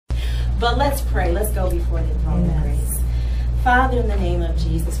But let's pray. Let's go before the throne of grace. Father, in the name of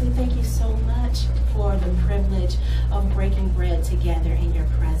Jesus, we thank you so much for the privilege of breaking bread together in your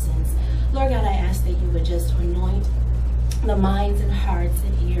presence. Lord God, I ask that you would just anoint the minds and hearts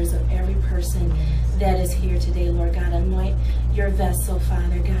and ears of every person that is here today, Lord God. Anoint your vessel,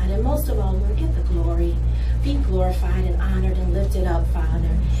 Father God. And most of all, Lord, get the glory. Be glorified and honored and lifted up, Father.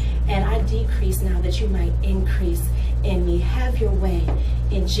 And I decrease now that you might increase in me. Have your way.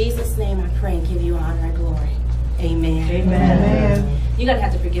 In Jesus' name I pray and give you honor and glory. Amen. Amen. You're going to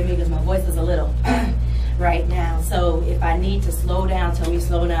have to forgive me because my voice is a little right now. So if I need to slow down, tell me to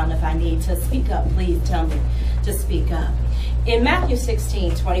slow down. If I need to speak up, please tell me to speak up. In Matthew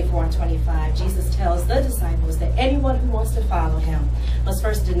 16, 24 and 25, Jesus tells the disciples that anyone who wants to follow him must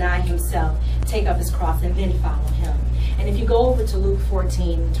first deny himself, take up his cross, and then follow him. And if you go over to Luke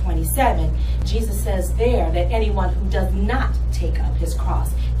 14, 27, Jesus says there that anyone who does not take up his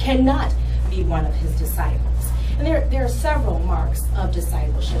cross cannot be one of his disciples. And there are several marks of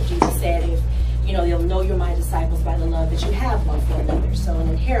discipleship. Jesus said, if they'll know you're my disciples by the love that you have one for another. So an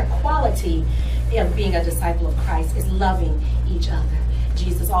inherent quality of being a disciple of Christ is loving each other.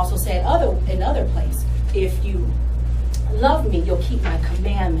 Jesus also said in other place, if you love me, you'll keep my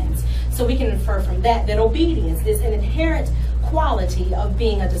commandments. So we can infer from that obedience is an inherent quality of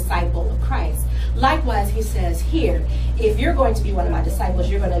being a disciple of Christ. Likewise, he says here, if you're going to be one of my disciples,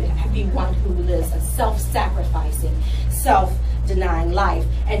 you're going to be one who lives a self-sacrificing, self-denying life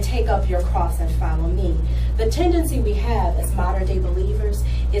and take up your cross and follow me. The tendency we have as modern day believers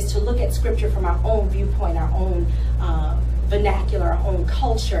is to look at scripture from our own viewpoint, our own vernacular, our own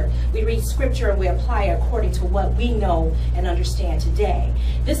culture. We read scripture and we apply it according to what we know and understand today.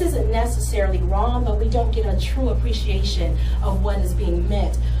 This isn't necessarily wrong, but we don't get a true appreciation of what is being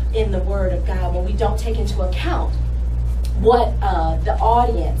meant in the Word of God when we don't take into account what the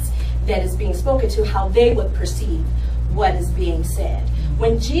audience that is being spoken to, how they would perceive what is being said.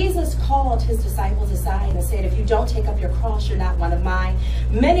 When Jesus called his disciples aside and said, if you don't take up your cross, you're not one of mine,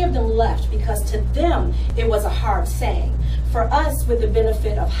 many of them left because to them it was a hard saying. For us, with the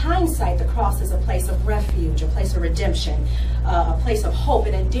benefit of hindsight, the cross is a place of refuge, a place of redemption, a place of hope,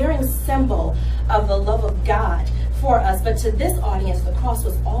 an endearing symbol of the love of God for us. But to this audience, the cross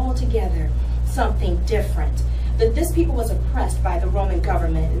was altogether something different. That this people was oppressed by the Roman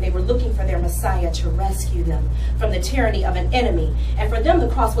government, and they were looking for their Messiah to rescue them from the tyranny of an enemy. And for them, the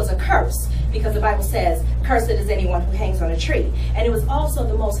cross was a curse, because the Bible says, cursed is anyone who hangs on a tree. And it was also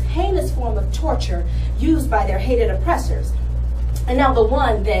the most heinous form of torture used by their hated oppressors. And now the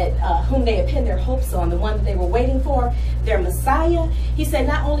one that whom they had pinned their hopes on, the one that they were waiting for, their Messiah, he said,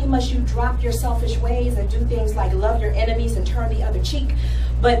 not only must you drop your selfish ways and do things like love your enemies and turn the other cheek,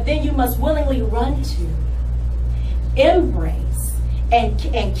 but then you must willingly run to, embrace,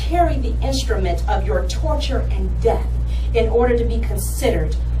 and carry the instrument of your torture and death in order to be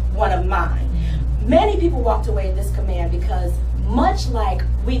considered one of mine. Many people walked away at this command because much like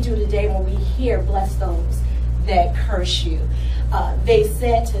we do today when we hear bless those that curse you, they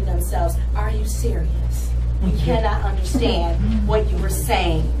said to themselves, are you serious? We cannot understand what you were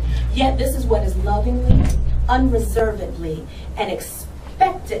saying. Yet this is what is lovingly, unreservedly, and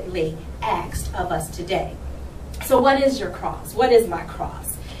expectantly asked of us today. So what is your cross? What is my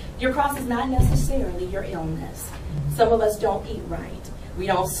cross? Your cross is not necessarily your illness. Some of us don't eat right. We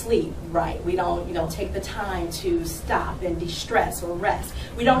don't sleep right. We don't, take the time to stop and de-stress or rest.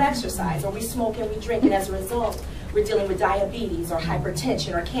 We don't exercise, or we smoke and we drink, and as a result, we're dealing with diabetes or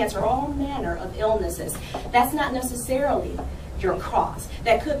hypertension or cancer, or all manner of illnesses. That's not necessarily your cross.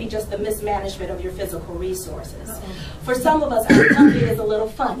 That could be just the mismanagement of your physical resources. For some of us, our tummy is a little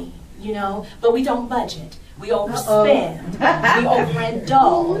funny, but we don't budget. We overspend, we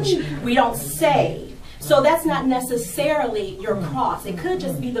overindulge, we don't save. So that's not necessarily your cross. It could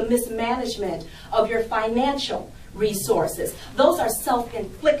just be the mismanagement of your financial resources. Those are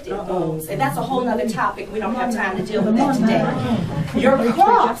self-inflicted wounds, and that's a whole other topic. We don't have time to deal with that today. Your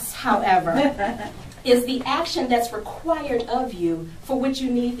cross, however, is the action that's required of you for which you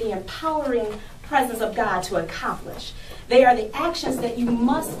need the empowering presence of God to accomplish. They are the actions that you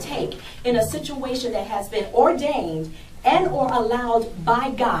must take in a situation that has been ordained and or allowed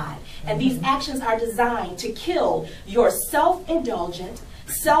by God. And these actions are designed to kill your self-indulgent,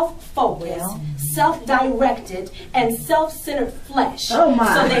 self-focused, self-directed, and self-centered flesh. So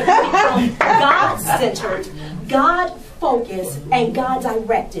they can become God-centered, God-focused, and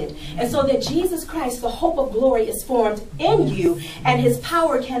God-directed. And so that Jesus Christ, the hope of glory, is formed in you, and his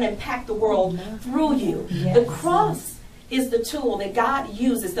power can impact the world through you. The cross is the tool that God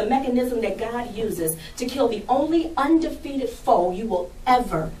uses, the mechanism that God uses to kill the only undefeated foe you will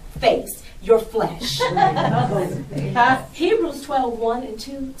ever face, your flesh. Hebrews 12:1 and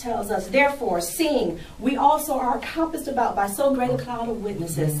 2 tells us, therefore, seeing we also are compassed about by so great a cloud of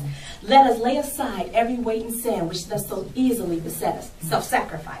witnesses, let us lay aside every weight and sin which does so easily beset us,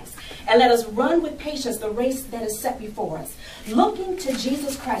 self-sacrifice, and let us run with patience the race that is set before us, looking to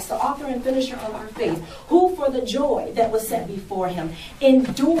Jesus Christ, the author and finisher of our faith, who for the joy that was set before him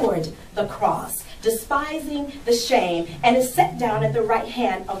endured the cross, despising the shame, and is set down at the right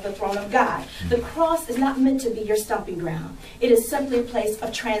hand of the throne of God. The cross is not meant to be your stomping ground. It is simply a place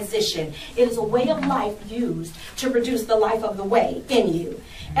of transition. It is a way of life used to produce the life of the way in you.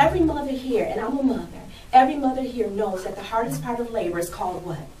 Every mother here, and I'm a mother, every mother here knows that the hardest part of labor is called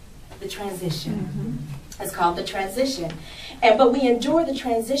what? The transition. It's called the transition. But we endure the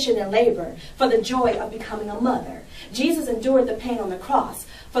transition in labor for the joy of becoming a mother. Jesus endured the pain on the cross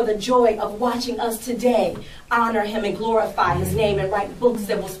for the joy of watching us today honor him and glorify his name and write books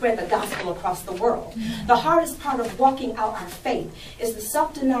that will spread the gospel across the world. The hardest part of walking out our faith is the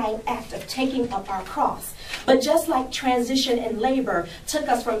self-denying act of taking up our cross. But just like transition and labor took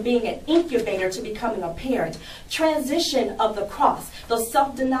us from being an incubator to becoming a parent, transition of the cross, those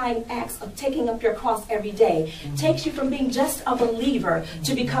self-denying acts of taking up your cross every day, takes you from being just a believer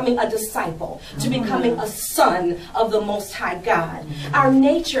to becoming a disciple, to becoming a son of the Most High God. Our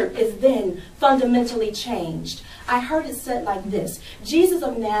nature is then fundamentally changed. I heard it said like this: Jesus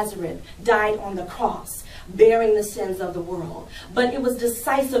of Nazareth died on the cross, bearing the sins of the world. But it was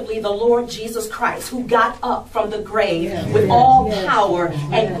decisively the Lord Jesus Christ who got up from the grave with all power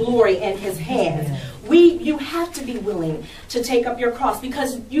and glory in his hands. You have to be willing to take up your cross,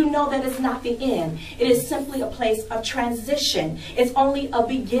 because you know that it's not the end. It is simply a place of transition. It's only a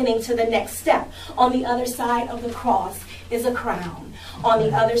beginning to the next step. On the other side of the cross is a crown. On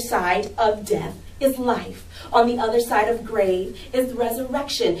the other side of death is life. On the other side of grave is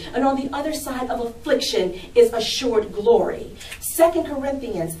resurrection. And on the other side of affliction is assured glory. 2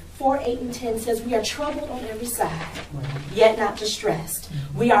 Corinthians 4:8-10 says, we are troubled on every side, yet not distressed.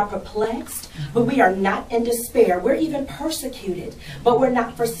 We are perplexed, but we are not in despair. We're even persecuted, but we're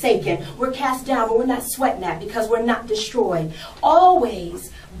not forsaken. We're cast down, but we're not sweating at, because we're not destroyed.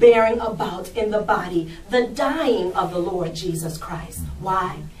 Always bearing about in the body the dying of the Lord Jesus Christ.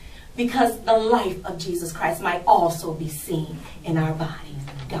 Why? Because the life of Jesus Christ might also be seen in our bodies.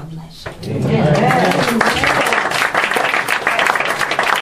 God bless you. Amen.